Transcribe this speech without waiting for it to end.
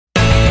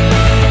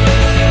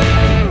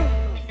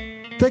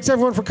Thanks,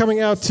 everyone, for coming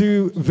out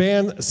to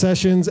Van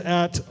Sessions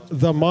at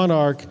the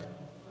Monarch.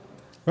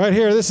 Right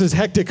here, this is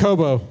Hectic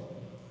Hobo.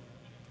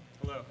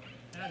 Hello.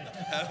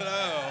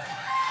 Hello.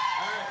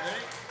 All right,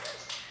 ready?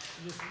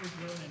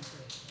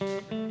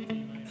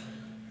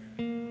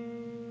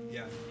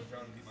 Yeah,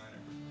 throwing B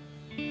minor.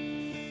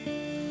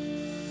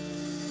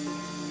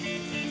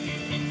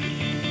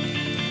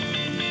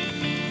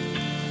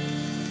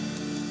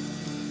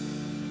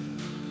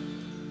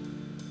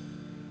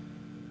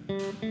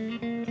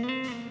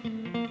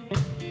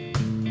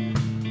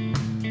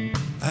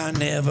 I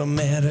never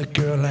met a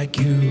girl like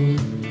you.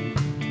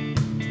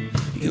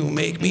 You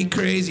make me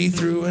crazy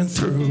through and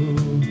through.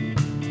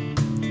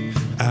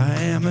 I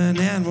am an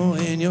animal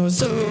in your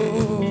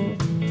soul.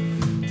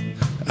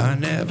 I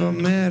never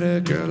met a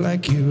girl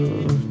like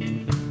you.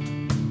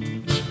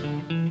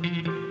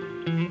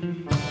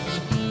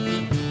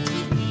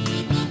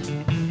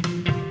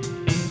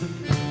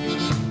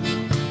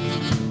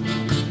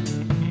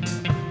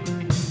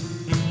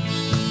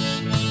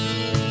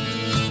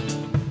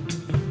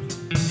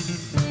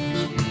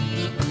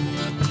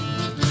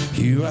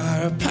 You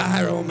are a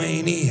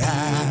pyromaniac.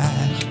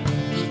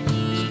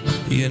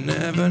 You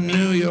never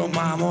knew your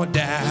mom or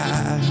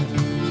dad.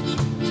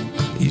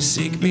 You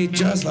sink me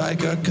just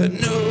like a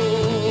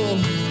canoe.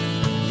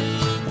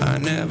 I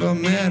never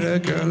met a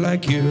girl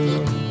like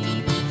you.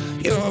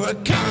 You're a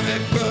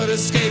comic but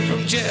escaped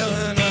from jail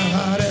in a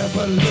hot air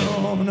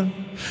balloon.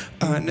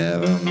 I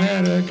never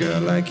met a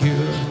girl like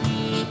you.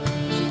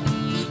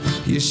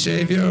 You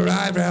shave your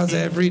eyebrows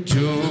every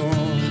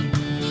June.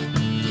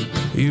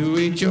 You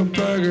eat your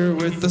burger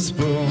with a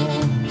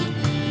spoon.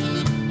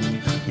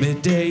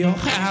 Midday you're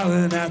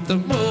howling at the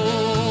moon.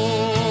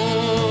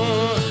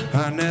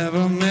 I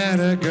never met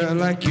a girl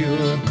like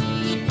you.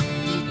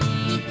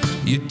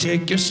 You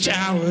take your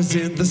showers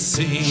in the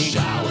sink.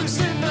 Showers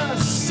in the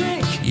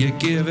sink. You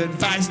give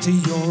advice to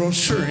your own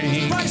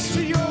shrink. Advice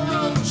to your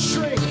own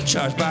shrink.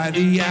 Charge by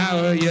the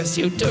hour, yes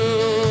you do.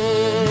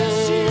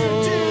 Yes you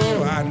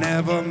do. I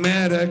never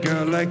met a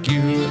girl like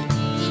you.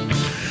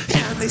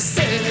 They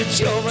say that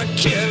you're a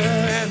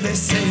killer, and they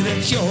say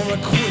that you're a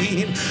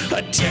queen.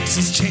 A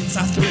Texas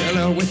chainsaw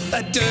thriller with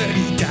a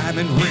dirty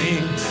diamond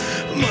ring.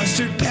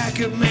 Mustard pack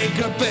of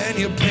makeup and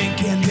your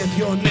pink and dip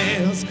your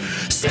nails.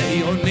 Say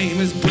your name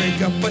is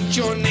Breakup, but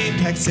your name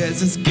tag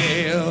says it's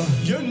Gail.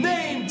 Your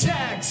name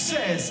tag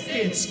says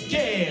it's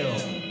Gail.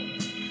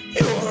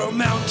 You're a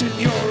mountain,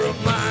 you're a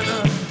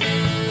miner.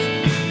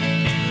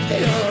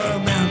 You're a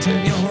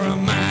mountain, you're a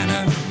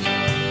miner.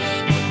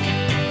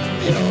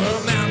 You're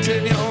a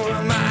mountain, you're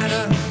a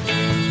miner.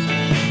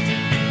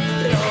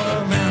 You're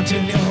a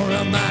mountain, you're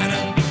a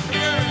miner.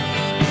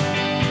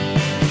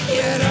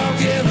 You don't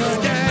give a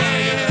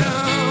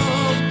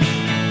damn.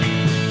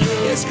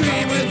 You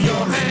scream with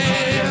your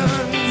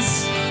hands.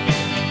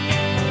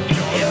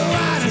 You're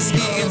out of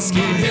skiing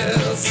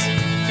skills.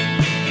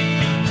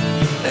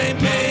 Ain't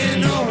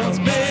paying no one's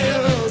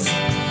bills.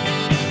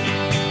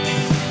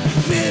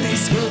 Mini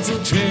skirts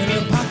and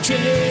trailer park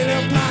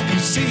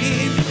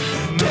obscene.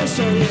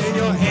 Toaster in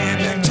your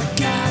hand and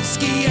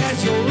Tchaikovsky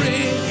as your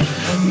ring.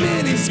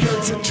 Mini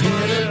skirts and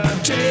trailer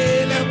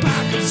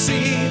park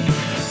obscene.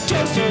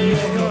 Toaster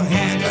in your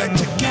hand and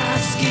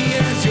Tchaikovsky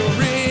as your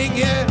ring,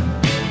 yeah.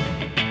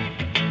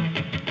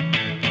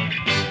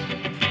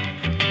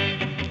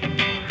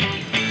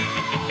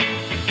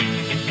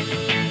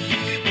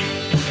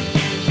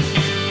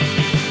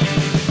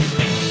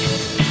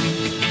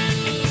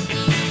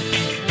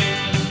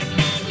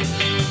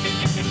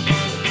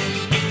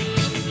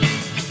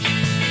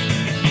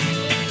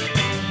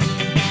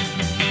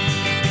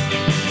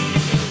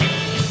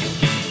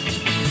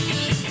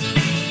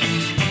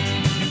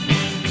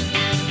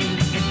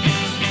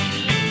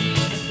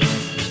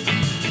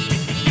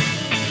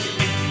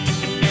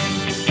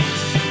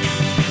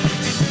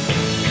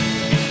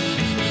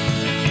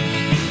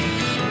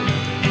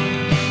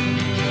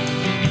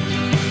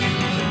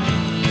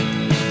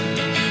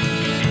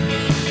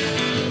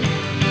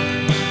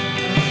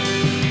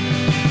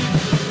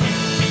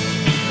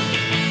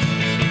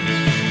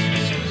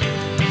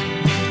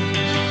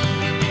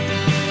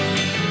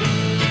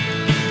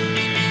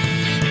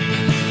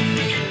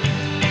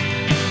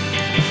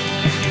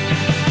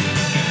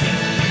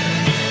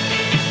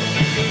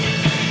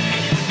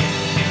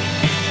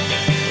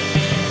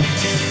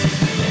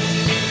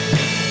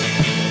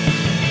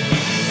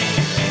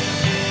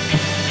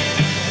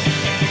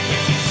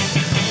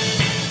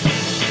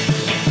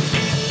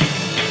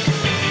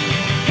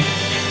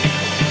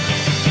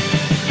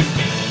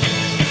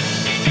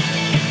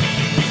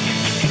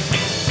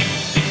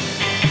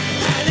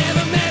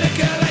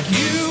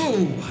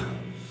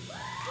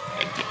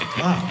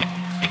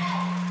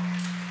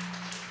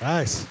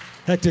 Nice.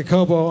 Hectic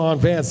Hobo on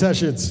Van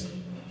Sessions.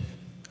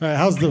 All right,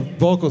 how's the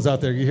vocals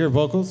out there? You hear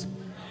vocals?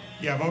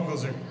 Yeah,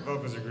 vocals are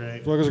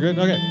great. Vocals are good?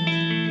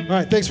 Okay. All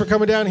right, thanks for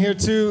coming down here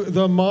to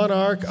the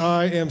Monarch.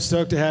 I am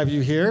stoked to have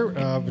you here.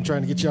 I've been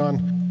trying to get you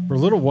on for a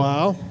little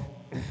while.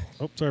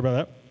 Oh, sorry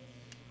about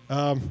that.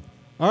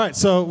 All right,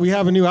 so we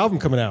have a new album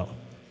coming out.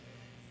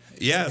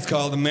 Yeah, it's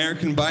called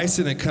American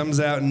Bison. It comes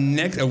out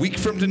a week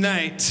from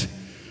tonight.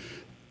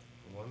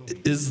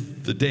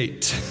 Is the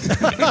date.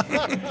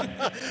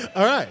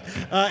 All right.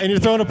 And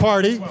you're throwing a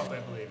party. 12th, I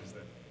believe, is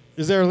that.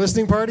 Is there a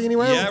listening party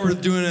anywhere? Yeah, we're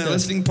doing a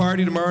listening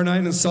party tomorrow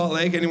night in Salt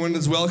Lake. Anyone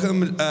is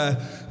welcome.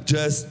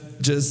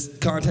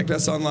 Just contact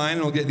us online,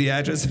 and we'll get the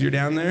address if you're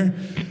down there.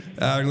 You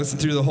can listen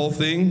through the whole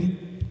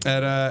thing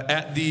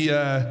at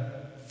the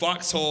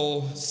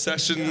Foxhole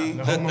session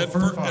the Homo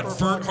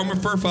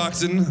Fur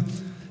Foxen.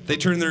 They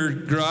turned their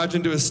garage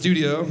into a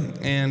studio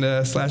and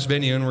 /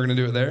 venue, and we're gonna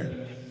do it there.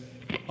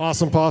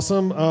 Awesome,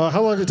 possum.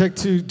 How long did it take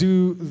to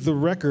do the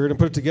record and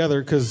put it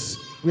together? Because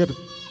we had to.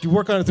 Do you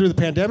work on it through the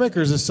pandemic,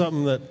 or is this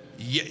something that?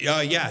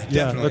 Yeah,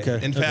 definitely.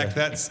 Okay, In fact,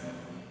 that's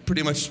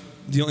pretty much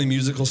the only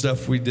musical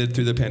stuff we did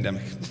through the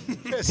pandemic.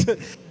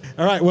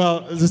 All right.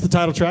 Well, is this the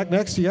title track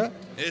next? You got?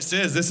 This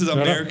is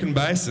American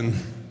Bison.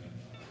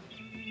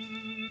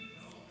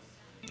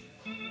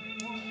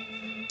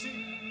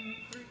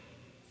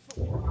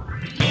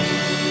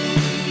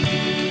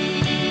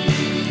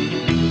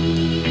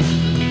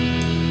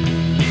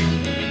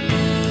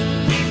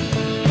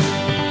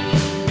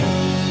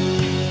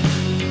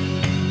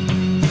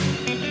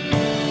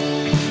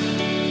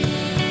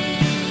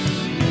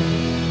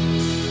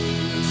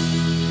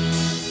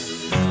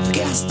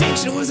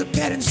 Station was a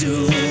petting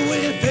zoo.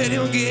 If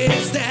anyone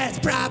gets that's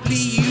probably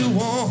you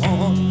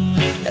want.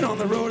 And on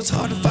the road it's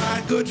hard to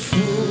find good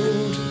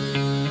food.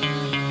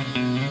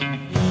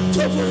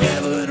 Flow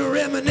forever and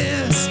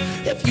reminisce.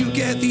 If you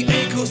get the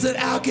ankles, then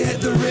I'll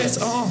get the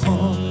wrist.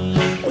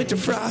 Winter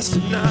frost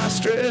and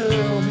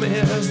nostril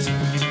mist.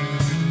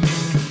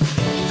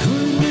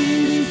 Could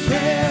we be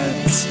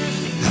friends?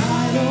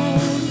 I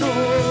don't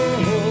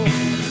know.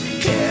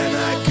 Can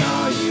I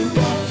call you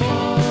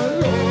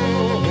Buffalo?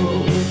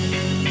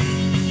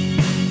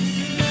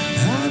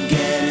 I'm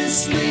getting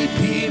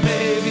sleepy,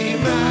 maybe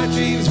my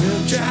dreams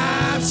will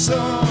drive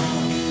some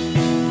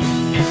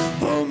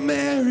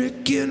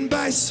American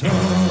Bison.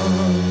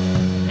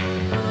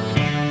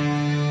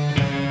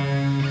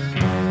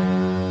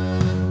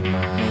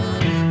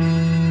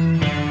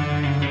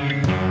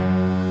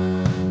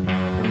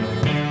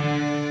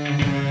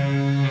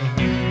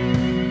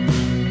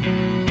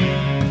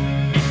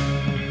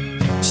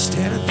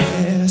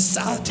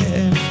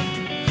 Solitaire,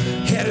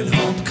 head and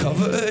hump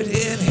covered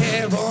in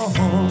hair.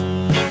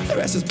 The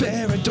rest is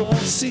bare, it don't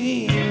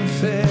seem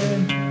fair.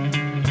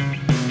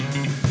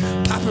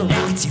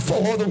 Paparazzi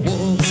for the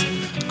wolves,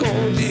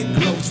 golden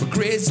globes for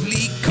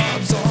grizzly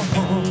cubs.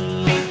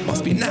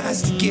 Must be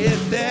nice to get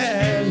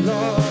their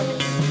love.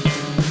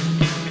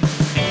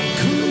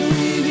 Could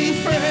we be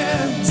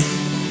friends?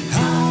 I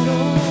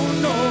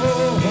don't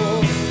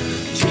know.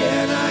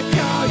 Can I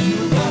call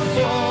you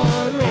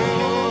Buffalo?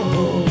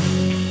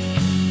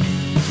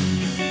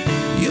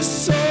 You're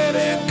so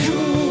damn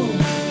cool,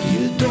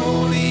 you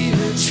don't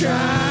even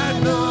try,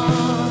 no.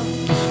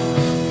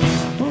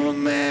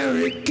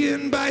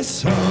 American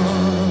Bison.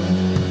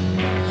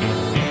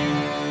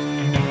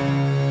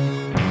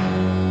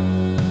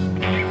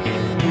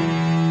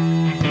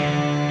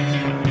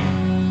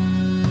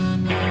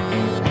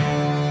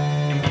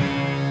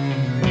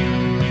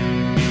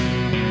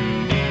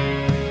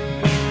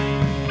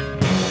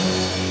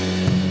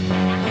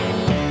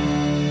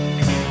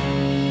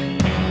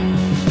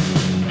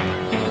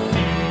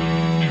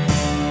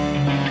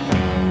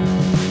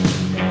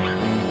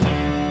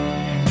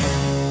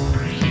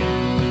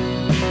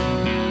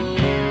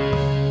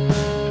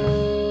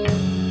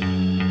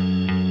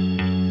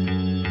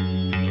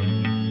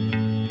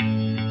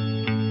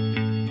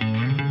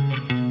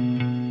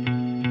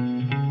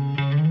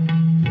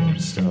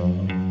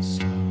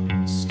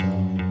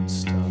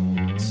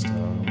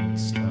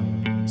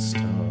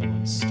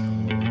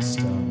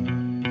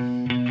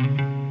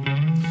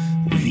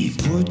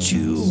 Put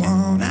you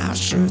on our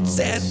shirts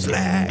and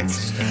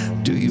flags.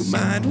 Do you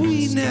mind?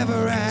 We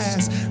never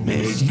asked.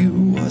 Made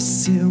you a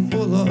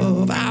symbol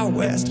of our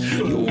West.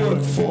 You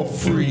work for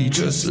free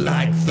just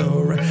like the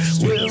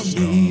rest. We'll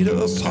need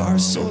a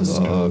parcel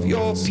of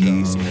your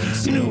piece.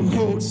 New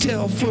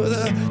hotel for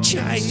the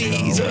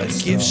Chinese. A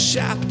gift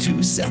shop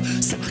to sell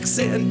socks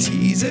and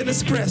teas. An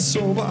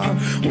espresso bar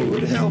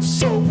would help,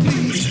 so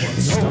please.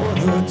 In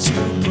order to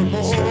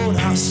promote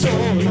our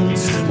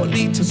stories, we'll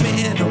need to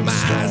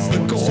minimize the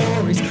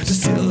gories.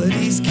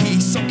 Facilities key,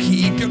 so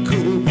keep your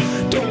cool.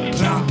 Don't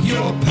plop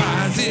your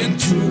pies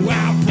into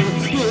our pool.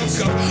 Look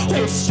up,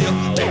 hold still,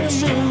 don't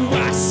move.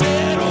 I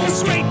said, oh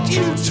straight,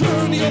 you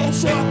turn your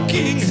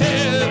fucking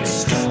head.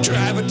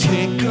 Driver,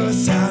 take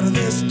us out of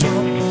this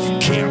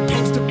dump. Can't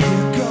post a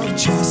pic of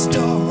just a.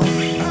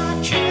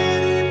 I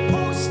can't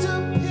post a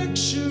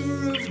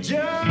picture of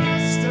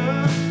just a.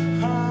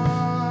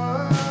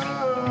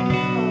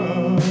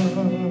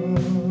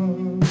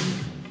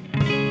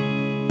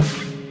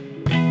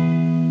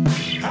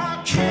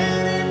 How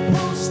can it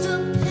post a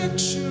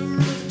picture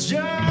of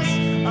just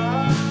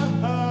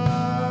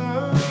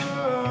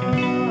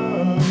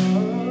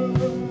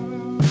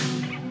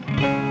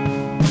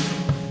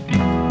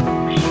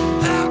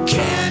How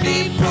can he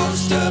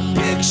post a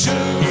picture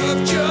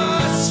of just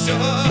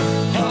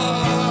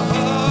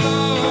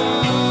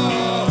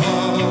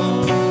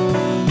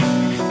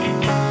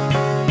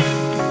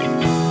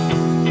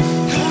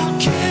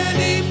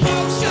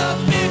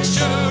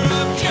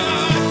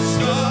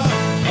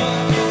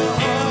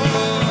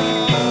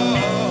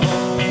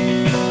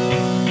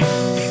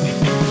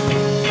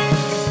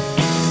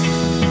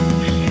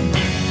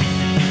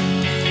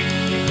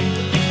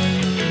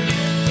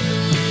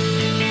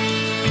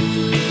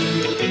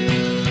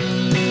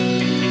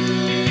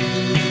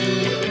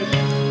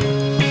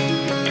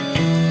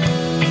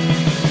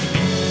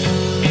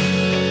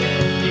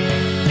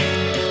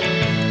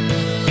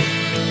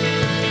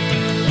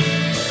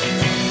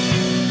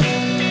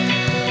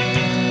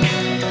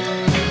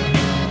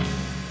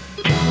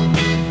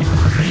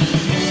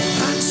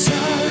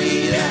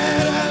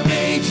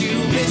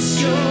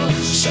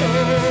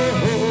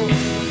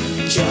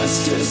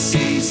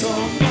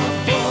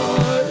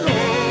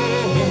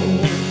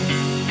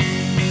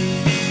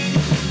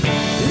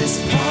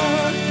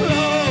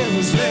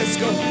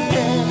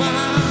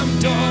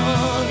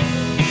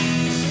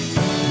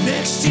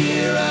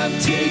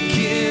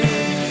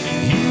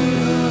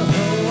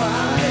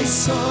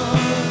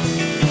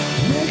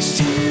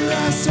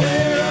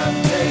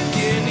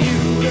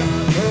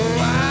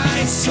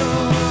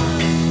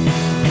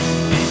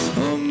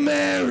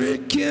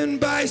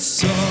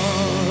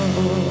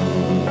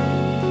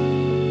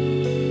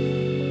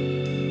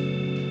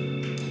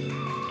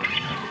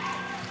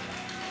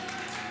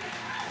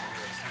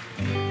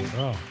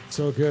Oh,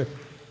 so good.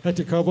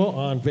 Hector Hobo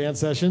on band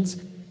sessions.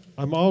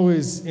 I'm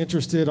always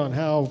interested on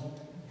how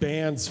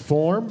bands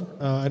form.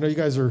 I know you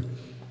guys are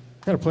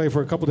kind of playing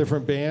for a couple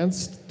different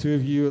bands, two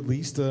of you at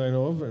least that I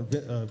know of,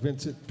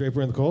 Vincent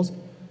Draper and the Coles.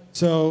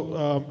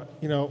 So,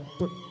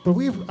 but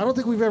I don't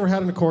think we've ever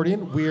had an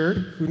accordion.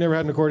 Weird. We've never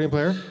had an accordion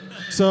player.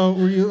 So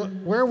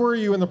where were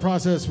you in the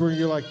process where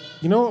you're like,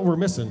 you know what we're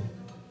missing?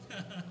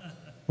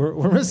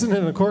 We're missing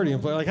an accordion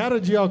player. Like, how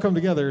did you all come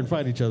together and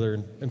find each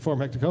other and form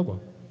Hector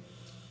Hobo?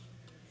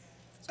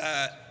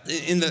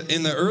 In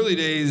the early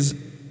days,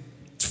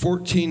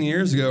 14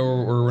 years ago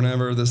or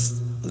whenever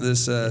this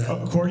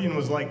accordion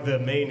was like the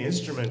main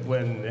instrument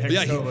when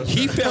Hector Hobo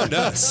he found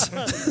us.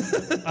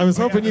 I was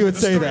hoping you would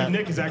say The that. story of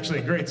Nick is actually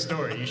a great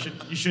story.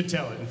 You should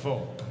tell it in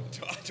full.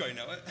 Do I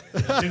know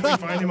it? Didn't we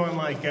find him on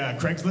like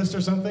Craigslist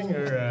or something,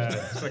 or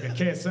it's like a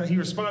KSL? He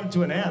responded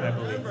to an ad, I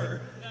believe. No, that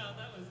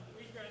was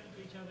we ran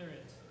into each other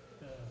at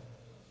the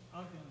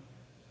Ogden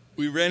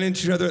We ran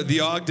into each other at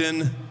the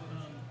Ogden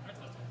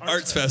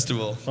Arts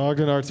Festival.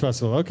 Ogden Arts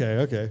Festival.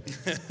 Okay.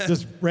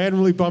 Just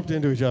randomly bumped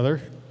into each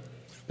other.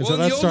 And Well, so in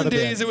that the olden started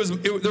days, it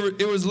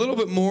was a little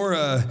bit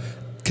more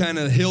kind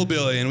of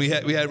hillbilly, and we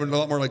had a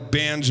lot more like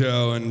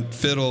banjo and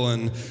fiddle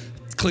and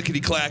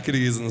clickety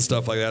clackities and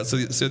stuff like that.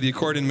 So the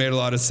accordion made a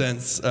lot of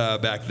sense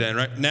back then.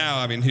 Right now,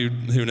 I mean,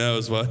 who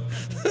knows what?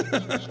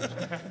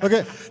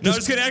 Okay. No,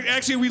 just kidding.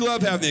 Actually, we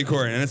love having the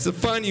accordion. It's a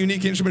fun,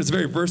 unique instrument. It's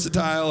very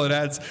versatile. It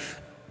adds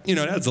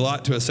a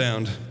lot to a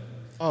sound.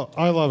 Oh,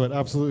 I love it.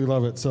 Absolutely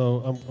love it.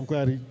 So I'm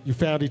glad you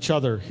found each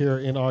other here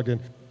in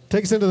Ogden.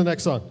 Take us into the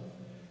next song.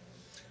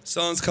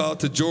 Song's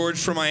called "To George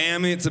from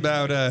Miami." It's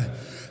about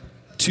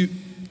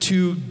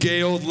two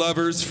gay old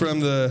lovers from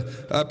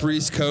the Upper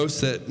East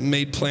Coast that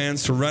made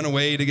plans to run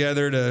away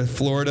together to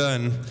Florida,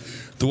 and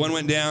the one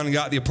went down and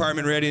got the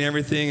apartment ready and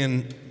everything,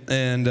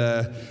 and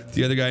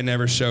the other guy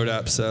never showed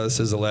up. So this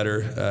is a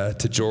letter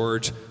to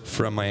George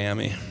from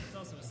Miami.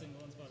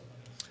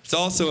 It's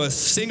also a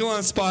single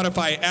on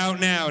Spotify, out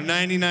now,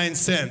 99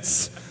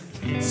 cents.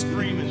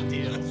 Screaming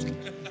deal.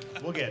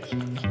 We'll get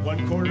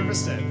 1/4 of a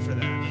cent for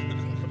that.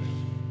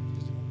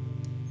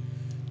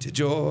 To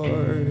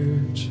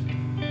George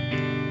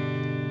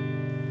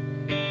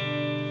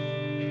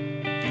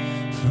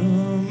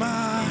from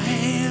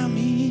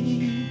Miami,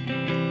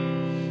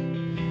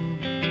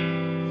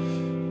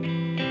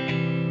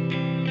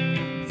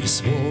 you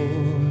swore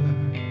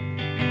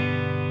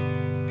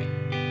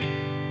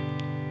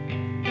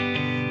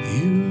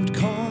you'd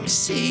come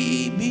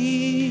see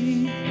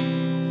me.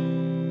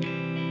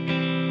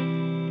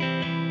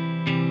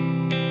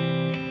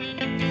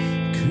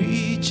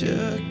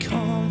 Creature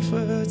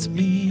comforts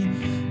me,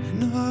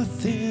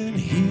 nothing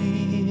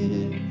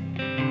here.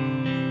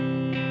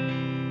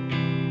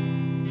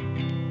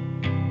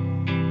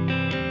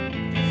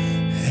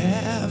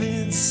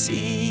 Haven't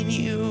seen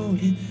you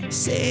in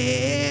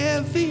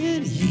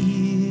 7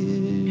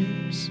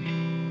 years.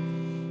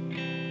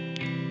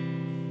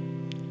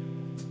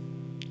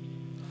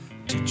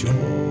 To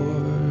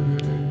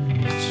George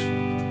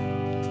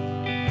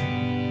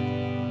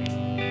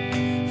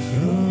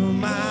from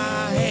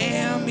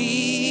Miami,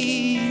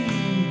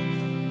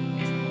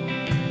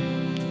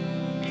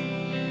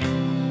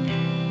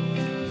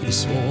 you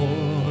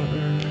swore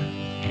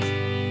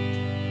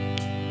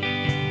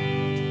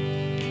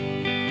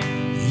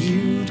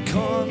you'd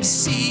come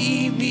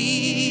see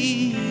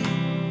me.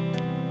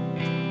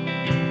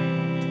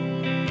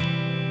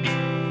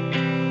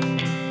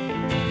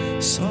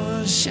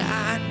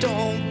 Sunshine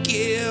don't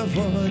give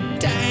a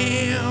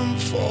damn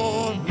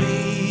for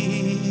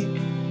me.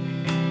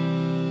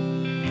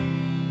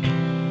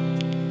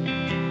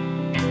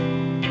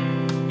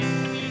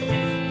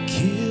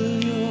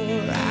 Kill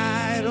your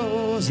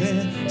idols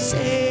and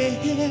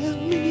set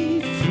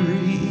me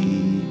free.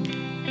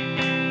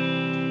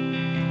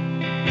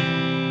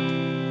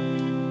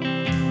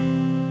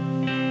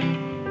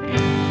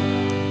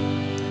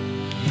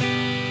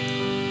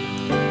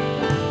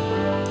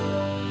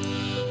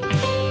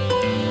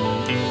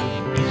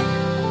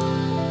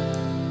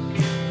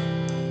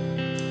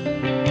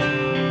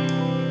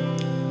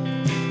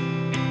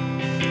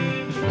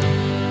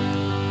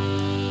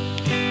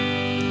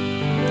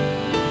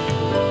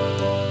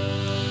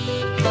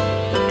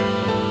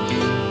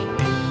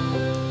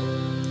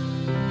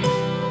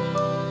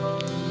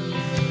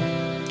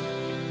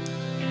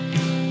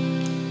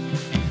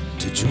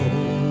 To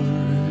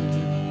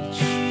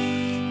George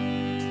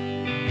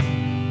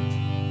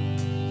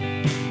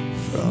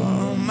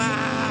from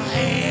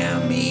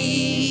Miami,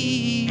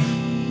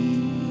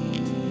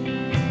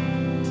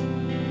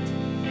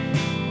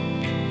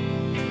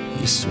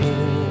 you swore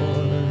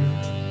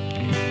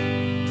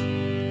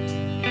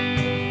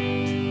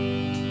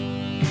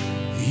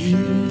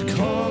you'd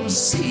come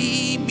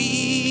see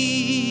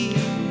me.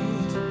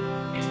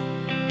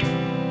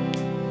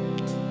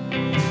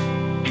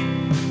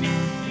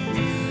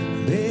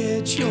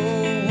 Bet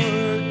you're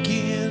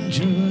working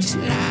just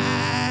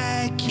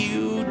like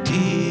you did.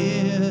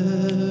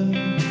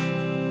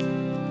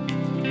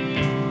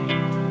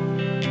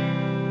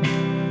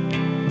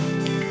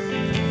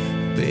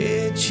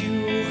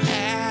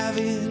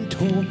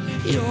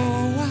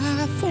 your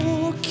wife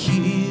or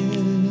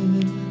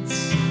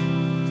kids.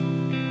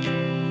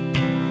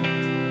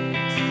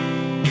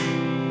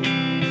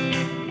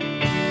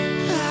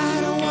 I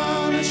don't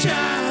wanna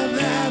drive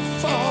that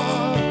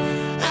far.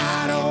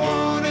 I don't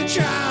wanna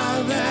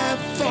drive that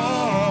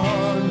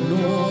far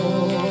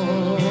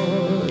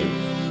north.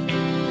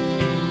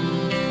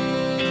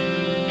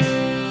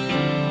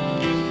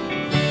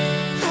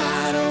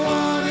 I don't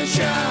wanna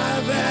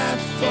drive that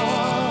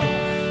far.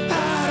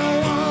 I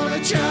don't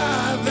wanna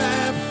drive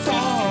that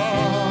far.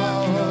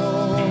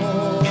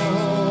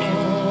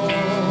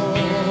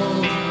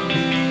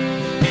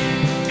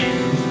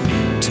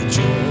 To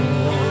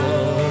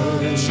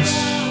George.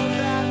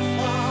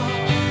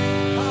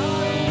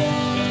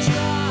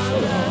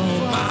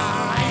 From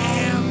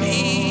Miami.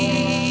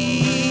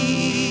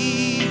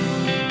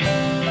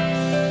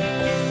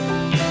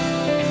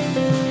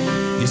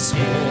 You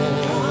swore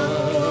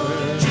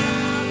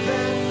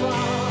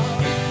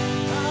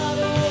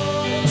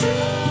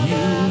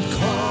you'd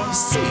come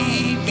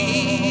see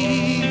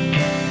me.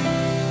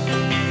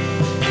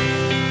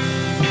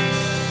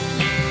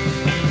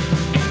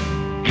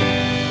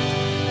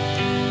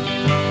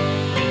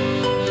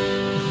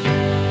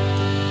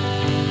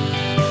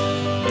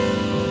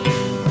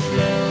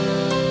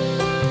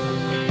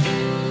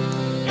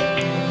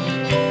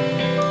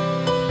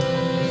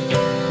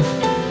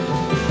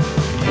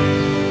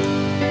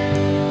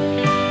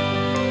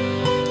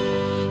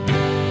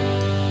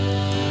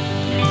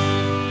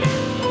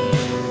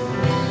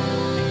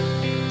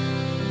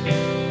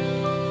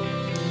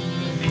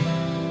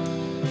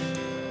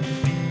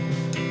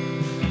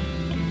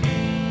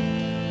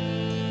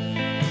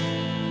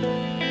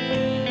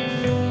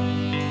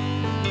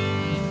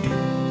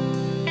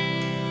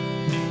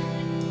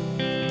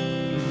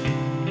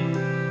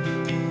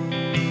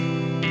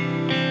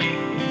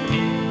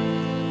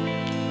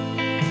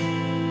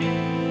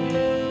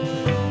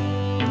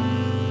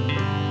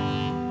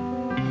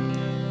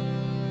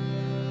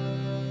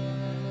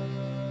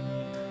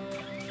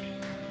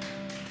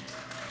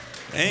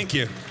 Thank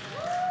you.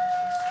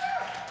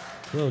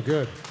 Real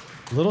good.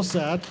 A little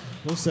sad,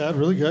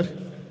 really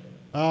good.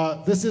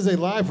 This is a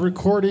live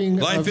recording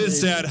Life of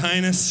is sad,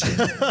 Highness.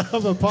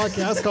 of a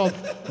podcast called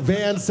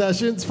Van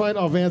Sessions. Find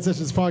all Van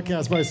Sessions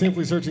podcasts by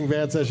simply searching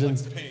Van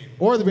Sessions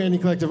or the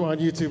Banding Collective on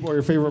YouTube or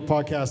your favorite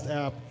podcast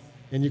app.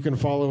 And you can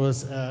follow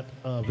us at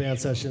Van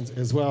Sessions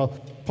as well.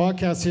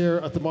 Podcasts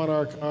here at the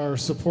Monarch are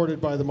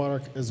supported by the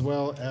Monarch as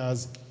well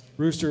as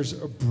Roosters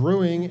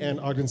Brewing and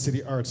Ogden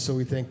City Arts. So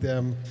we thank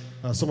them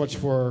so much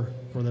for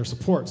their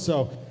support.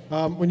 So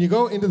when you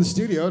go into the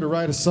studio to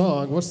write a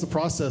song, what's the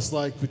process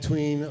like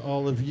between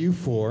all of you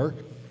four?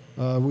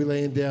 We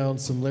laying down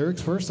some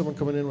lyrics first, someone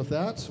coming in with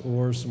that,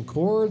 or some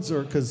chords,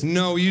 or because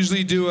No, we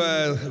usually do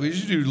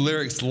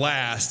lyrics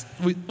last.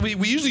 We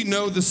usually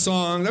know the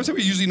song. That's why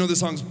we usually know the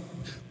songs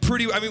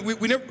pretty. I mean,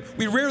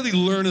 we rarely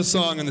learn a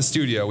song in the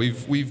studio.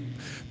 We've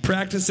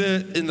practiced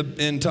it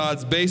in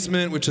Todd's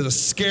basement, which is a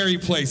scary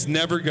place.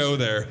 Never go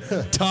there.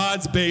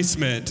 Todd's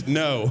basement.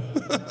 No.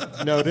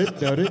 noted.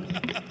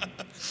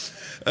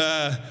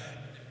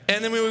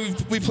 And then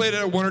we played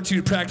it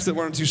at practice at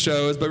one or two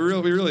shows, but we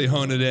really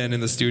hone it in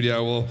the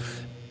studio.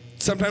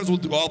 Sometimes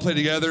we'll all play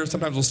together.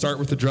 Sometimes we'll start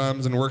with the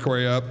drums and work our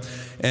way up,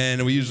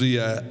 and we usually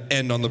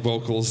end on the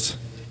vocals.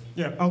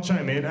 Yeah, I'll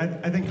chime in.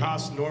 I think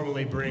Haas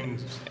normally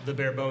brings the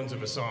bare bones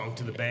of a song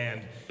to the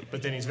band,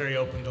 but then he's very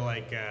open to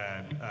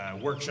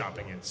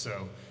workshopping it.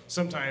 So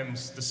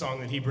sometimes the song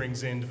that he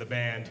brings into the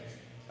band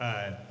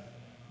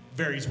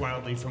varies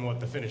wildly from what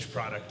the finished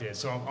product is.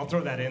 So I'll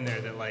throw that in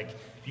there. That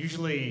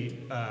usually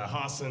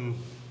Haas,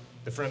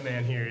 the front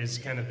man here, is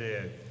kind of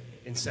the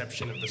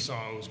inception of the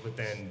songs, but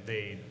then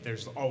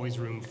there's always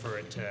room for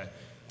it to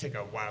take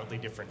a wildly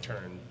different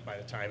turn by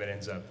the time it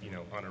ends up,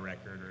 on a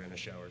record or in a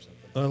show or something.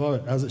 I love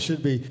it, as it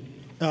should be.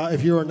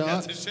 If you are not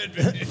As it should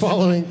be.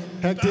 following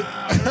Hectic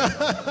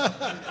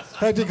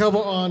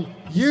Hobo on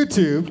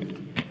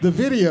YouTube, the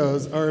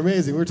videos are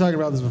amazing. We were talking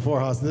about this before,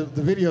 Haas. The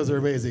videos are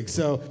amazing.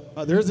 So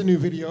there's a new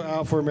video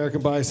out for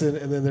American Bison,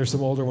 and then there's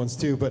some older ones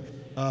too. But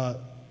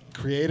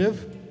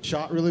creative,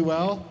 shot really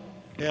well,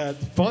 and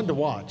fun to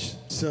watch.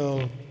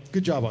 So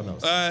good job on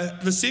those.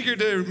 The secret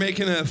to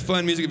making a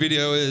fun music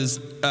video is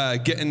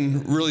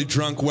getting really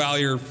drunk while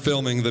you're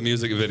filming the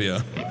music video.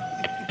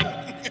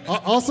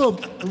 Also,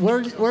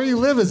 where you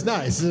live is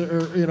nice,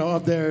 or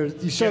up there.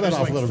 You show that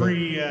off a little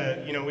free,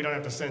 bit. we don't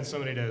have to send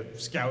somebody to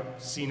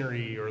scout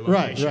scenery or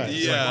Right, locations. right.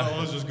 It's Yeah. well,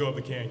 let's just go up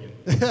the canyon.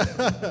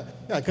 Yeah,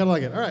 I kind of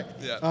like it. All right.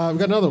 Yeah. We've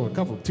got another one,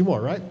 two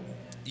more, right?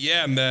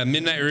 Yeah,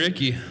 Midnight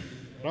Ricky.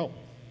 Oh.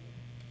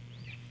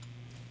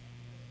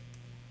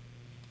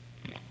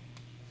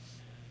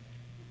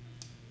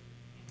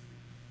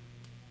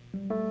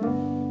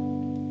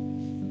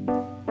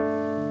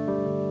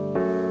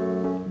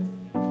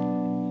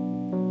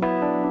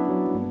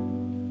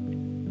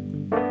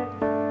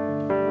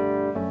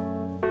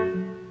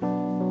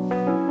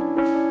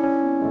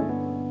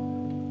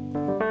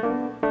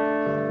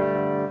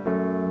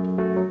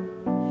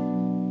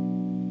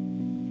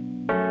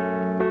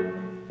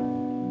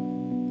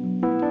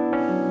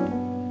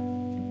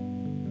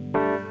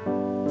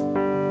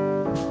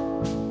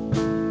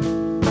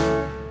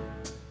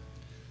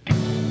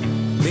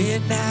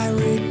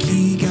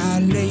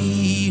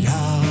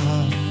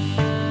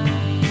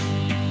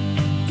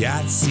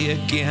 got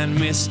sick and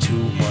missed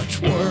too much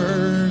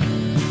work.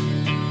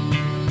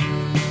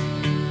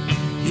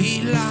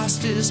 He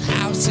lost his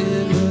house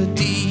in the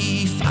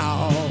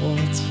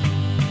default.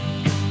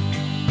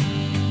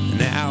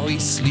 Now he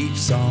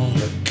sleeps on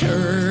the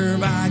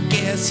curb. I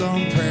guess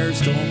some prayers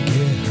don't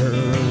get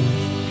heard.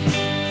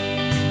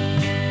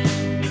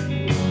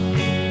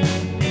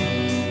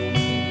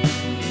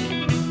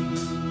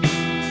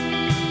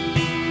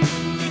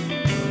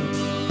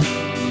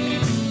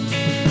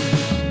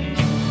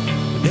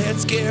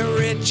 Let's get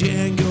rich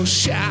and go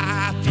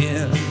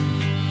shopping.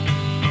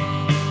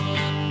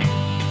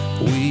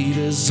 We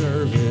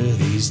deserve it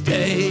these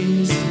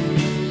days.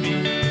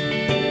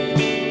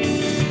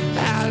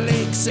 Our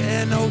lakes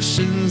and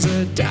oceans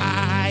are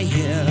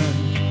dying.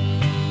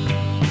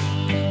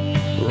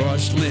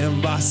 Rush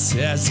Limbaugh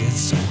says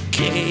it's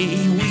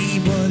okay. We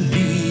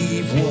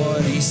believe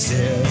what he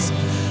says.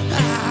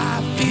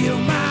 I feel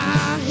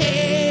my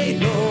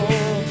halo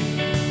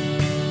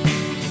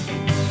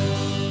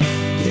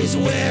is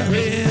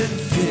wearing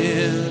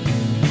thin.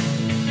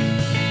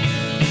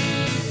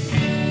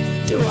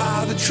 Through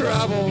all the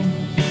trouble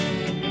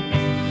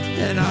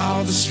and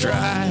all the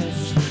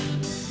strife,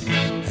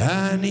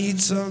 I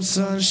need some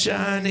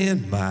sunshine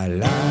in my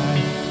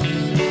life.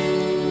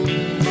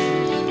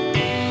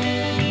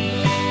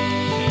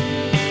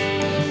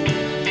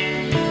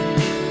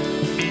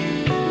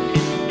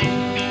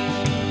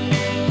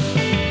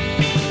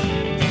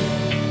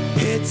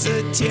 It's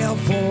a tale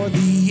for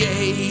the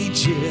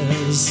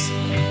ages,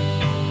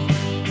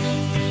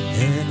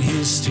 and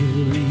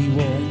history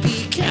won't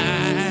be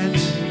kind.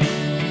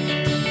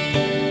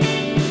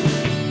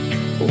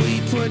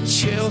 We put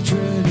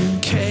children in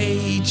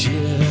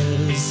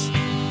cages.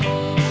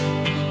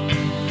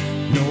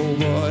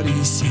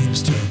 Nobody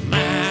seems to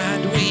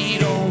mind. We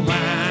don't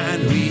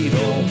mind, we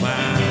don't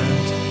mind.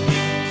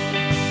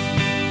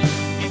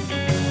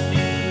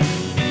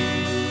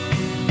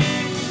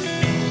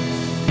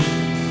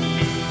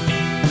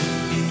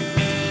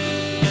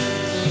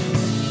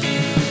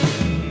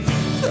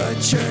 The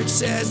church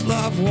says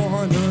love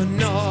one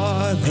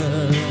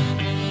another.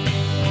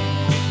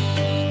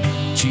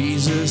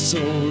 Jesus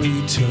will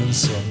return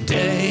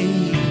someday,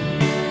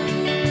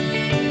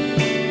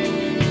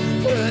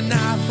 but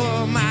not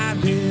for my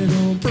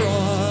little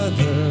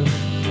brother.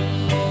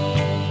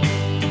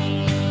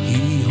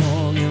 He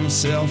hung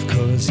himself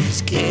 'cause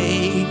he's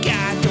gay.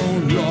 God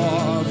don't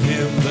love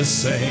him the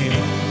same.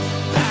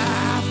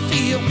 I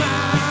feel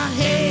my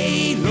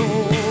halo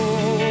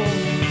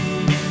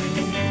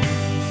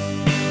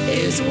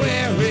is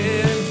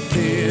wearing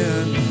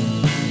thin.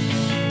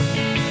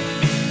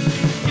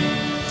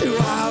 Through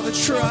all the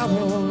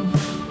trouble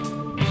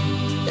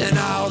and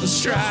all the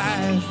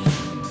strife,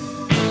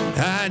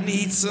 I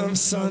need some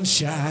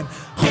sunshine.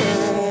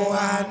 Oh,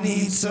 I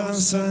need some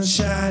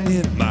sunshine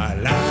in my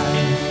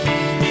life.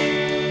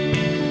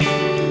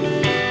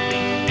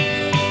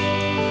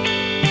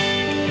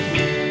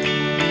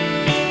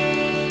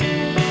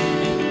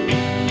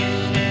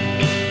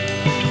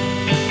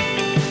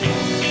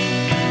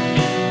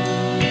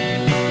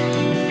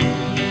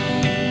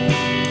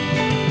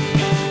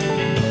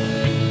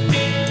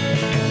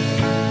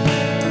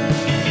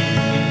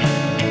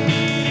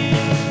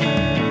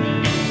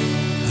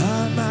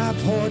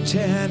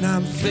 And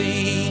I'm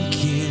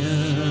thinking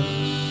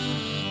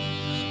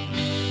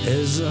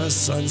as the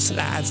sun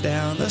slides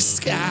down the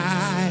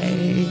sky,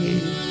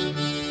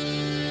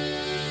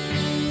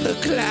 the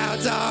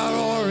clouds are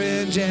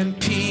orange and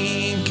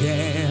pink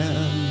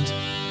and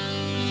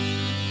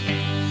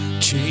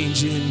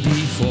changing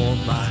before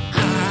my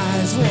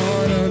eyes.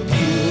 What a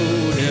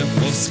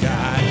beautiful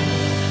sky.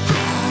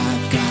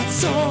 I've got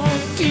some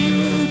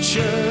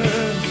future,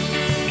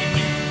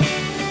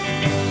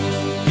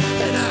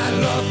 and I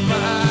love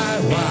my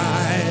wife.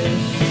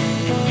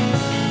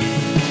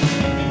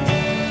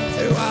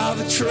 Through all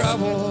the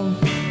trouble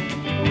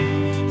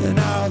and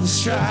all the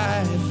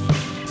strife,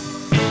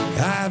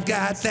 I've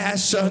got that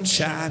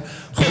sunshine.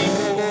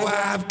 Oh,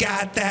 I've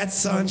got that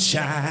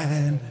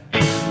sunshine.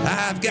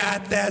 I've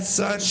got that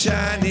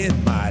sunshine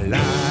in my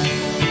life.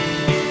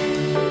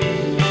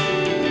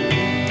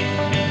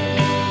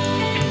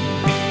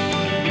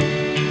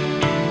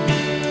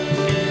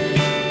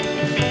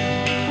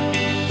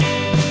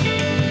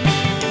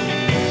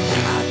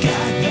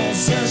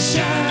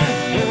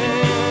 Sunshine, oh,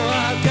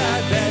 I've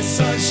got that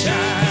sunshine.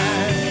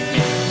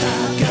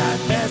 I've got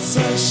that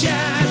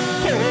sunshine,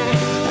 oh,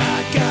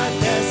 I got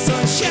that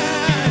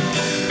sunshine.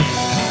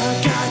 I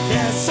got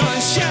that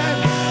sunshine,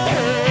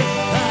 oh,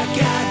 I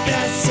got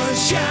that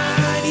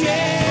sunshine, yeah.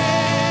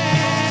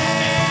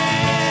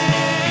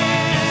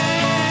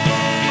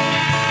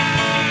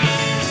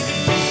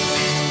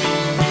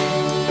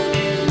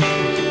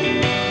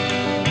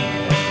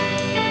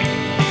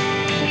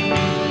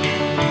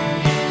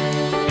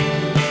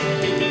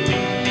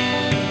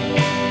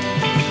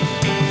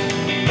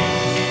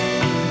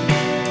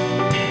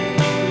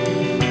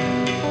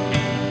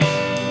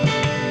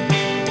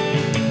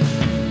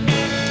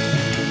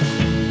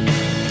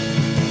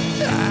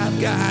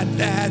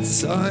 that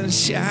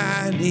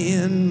sunshine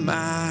in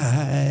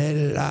my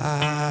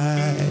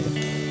life.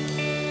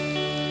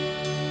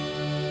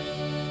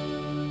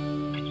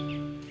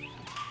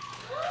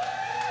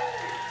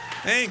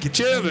 Thank you,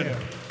 children.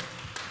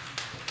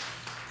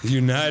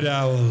 You night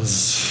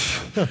owls.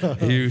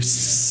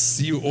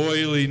 you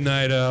oily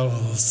night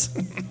owls.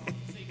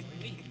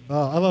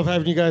 I love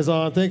having you guys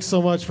on. Thanks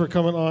so much for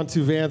coming on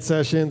to Van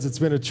Sessions. It's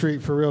been a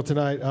treat for real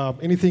tonight.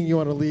 Anything you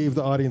want to leave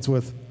the audience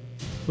with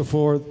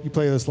before you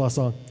play this last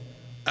song?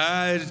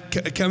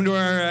 Come to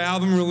our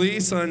album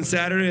release on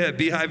Saturday at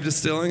Beehive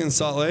Distilling in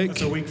Salt Lake.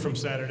 That's a week from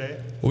Saturday.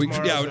 A week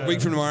from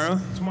tomorrow.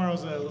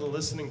 Tomorrow's a little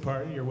listening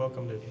party. You're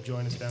welcome to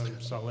join us down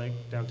in Salt Lake,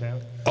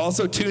 downtown.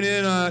 Also, tune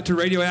in to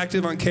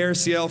Radioactive on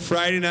KRCL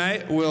Friday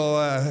night.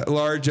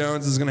 Laura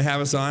Jones is going to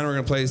have us on. We're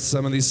going to play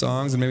some of these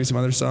songs and maybe some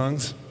other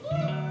songs.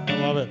 I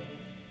love it.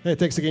 Hey,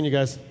 thanks again, you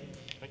guys.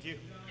 Thank you.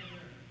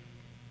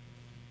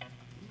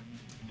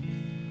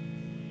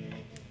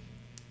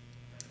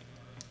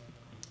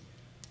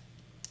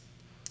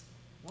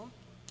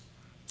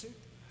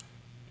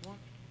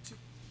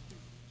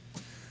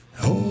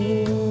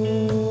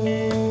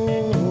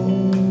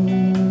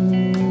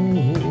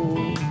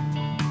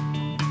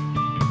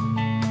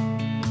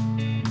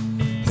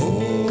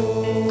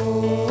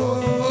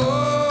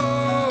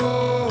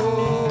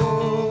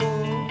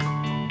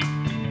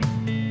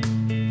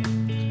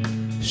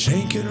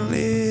 Shane couldn't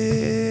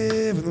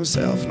live with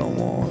himself no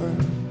more.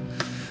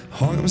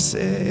 Hung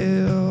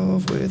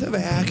himself with a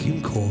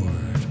vacuum cord.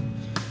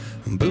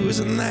 Booze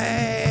and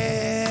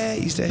that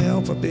used to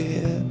help a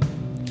bit,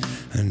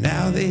 and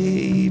now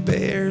they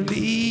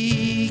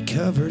barely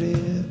covered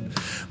it.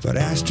 But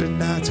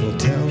astronauts will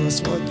tell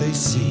us what they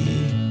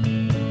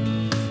see.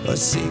 A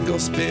single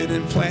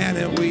spinning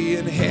planet we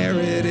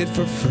inherited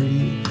for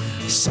free.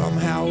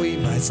 Somehow we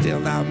might still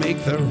not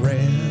make the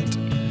rent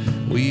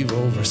we've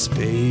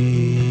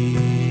overspent.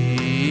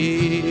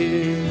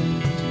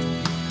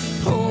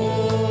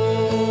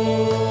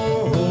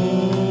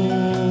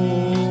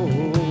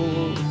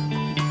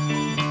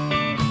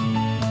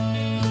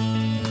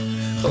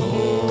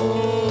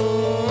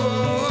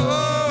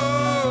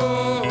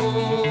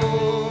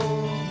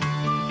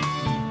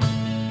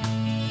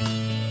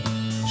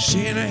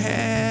 Sheena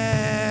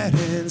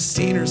hadn't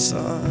seen her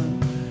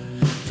son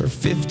for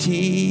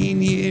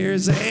 15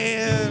 years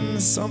and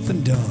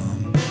something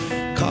dumb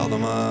called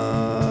him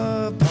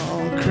up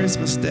on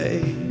Christmas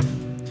Day.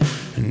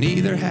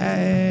 Neither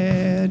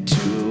had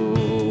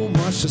too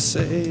much to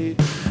say.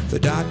 The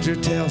doctor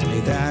tells me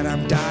that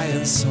I'm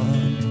dying,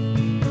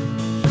 son.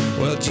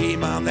 Well, gee,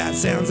 Mom, that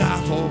sounds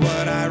awful,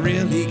 but I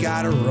really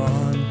gotta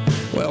run.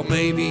 Well,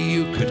 maybe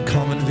you could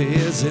come and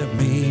visit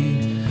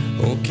me.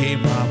 Okay,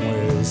 Mom,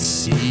 we'll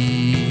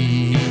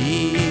see.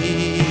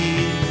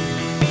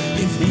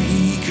 If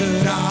we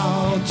could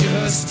all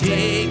just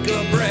take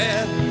a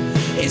breath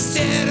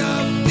instead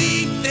of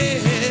beat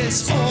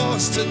this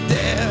horse to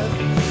death.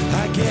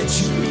 I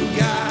get you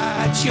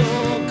got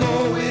your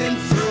going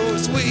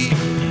throughs. We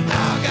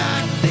all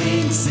got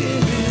things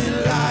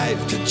in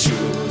life to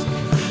choose.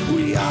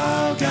 We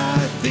all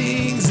got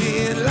things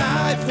in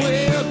life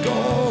we're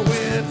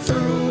going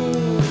through.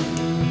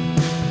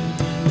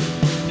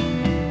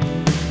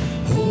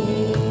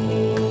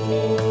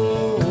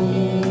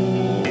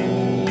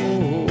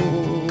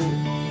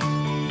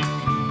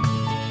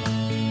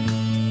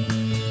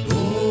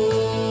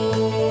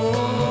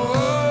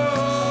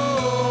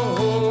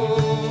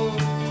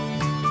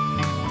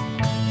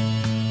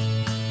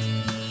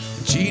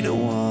 Gina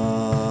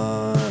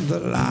won the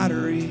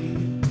lottery,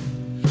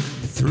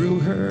 threw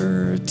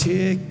her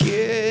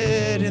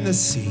ticket in the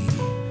sea.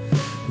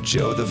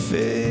 Joe the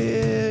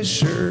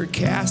fisher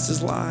cast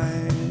his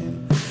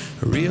line,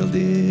 reeled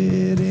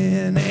it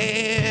in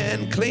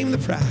and claimed the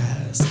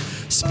prize.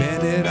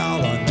 Spent it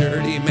all on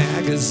dirty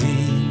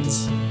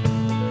magazines.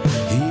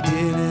 He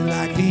didn't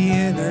like the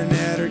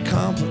internet or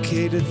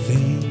complicated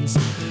things.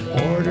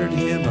 Ordered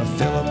him a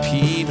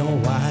Filipino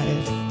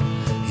wife.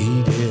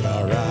 He did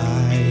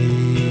alright.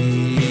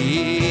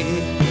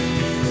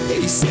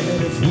 He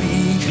said if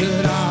we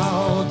could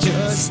all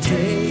just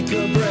take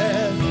a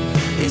breath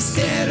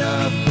instead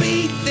of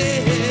beat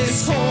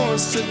this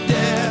horse to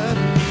death.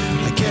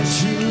 I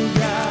guess you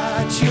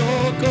got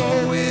your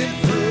going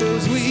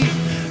throughs. We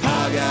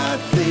all got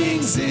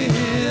things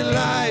in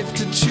life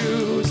to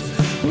choose.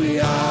 We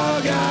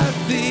all got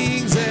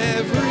things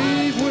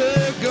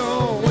everywhere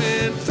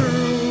going through.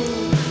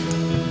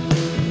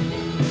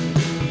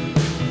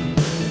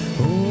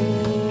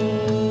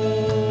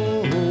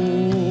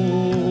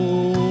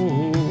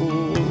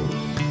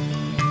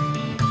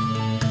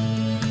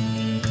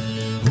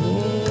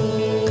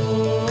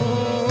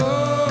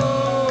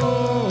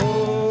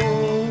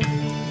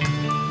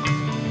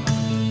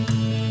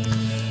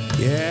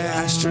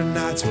 Yeah,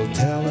 astronauts will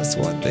tell us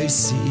what they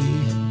see.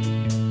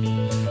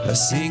 A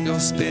single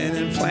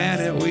spinning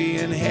planet we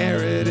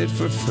inherited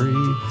for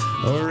free.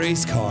 A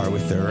race car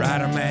with the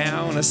right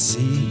amount of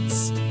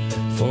seats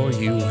for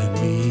you and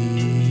me.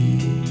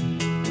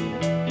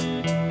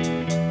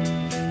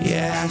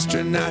 Yeah,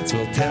 astronauts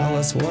will tell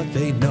us what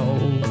they know.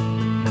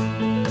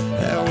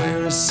 That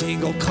we're a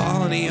single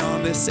colony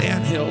on this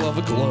anthill of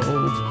a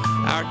globe.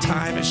 Our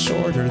time is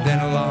shorter than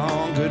a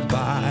long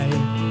goodbye.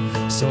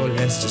 So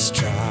let's just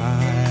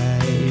try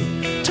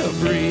to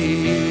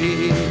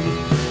breathe.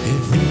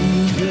 If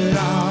we could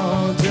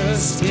all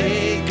just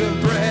take a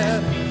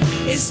breath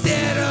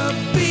instead of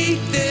beat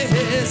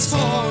this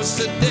horse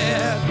to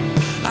death.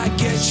 I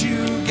guess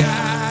you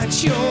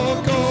got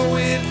your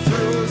going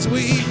throughs.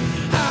 We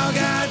all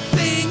got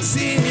things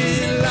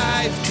in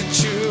life to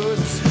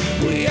choose.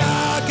 We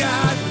all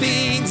got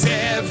things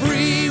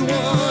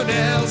everyone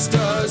else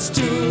does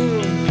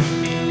too.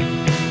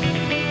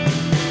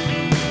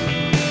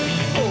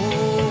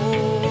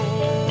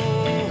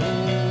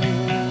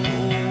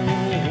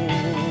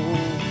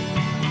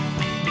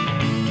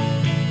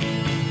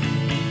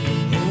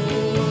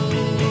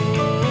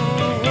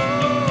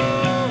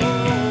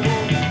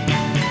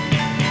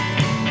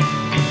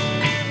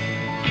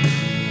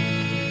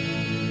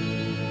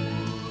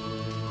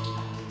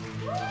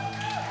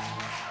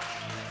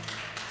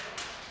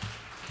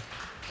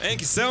 Thank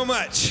you so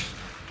much.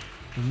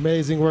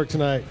 Amazing work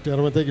tonight,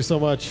 gentlemen. Thank you so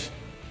much.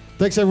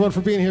 Thanks, everyone,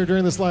 for being here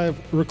during this live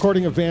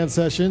recording of Van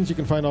Sessions. You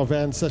can find all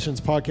Van Sessions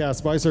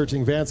podcasts by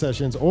searching Van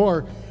Sessions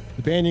or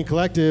the Banyan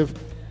Collective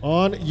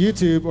on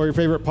YouTube or your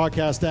favorite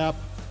podcast app.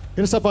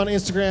 Hit us up on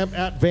Instagram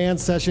at Van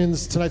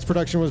Sessions. Tonight's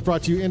production was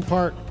brought to you in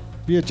part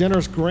via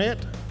generous grant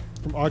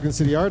from Ogden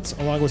City Arts,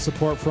 along with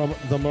support from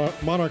the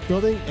Monarch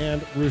Building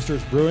and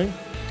Roosters Brewing.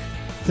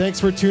 Thanks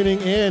for tuning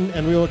in,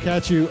 and we will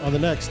catch you on the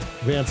next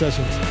Van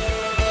Sessions.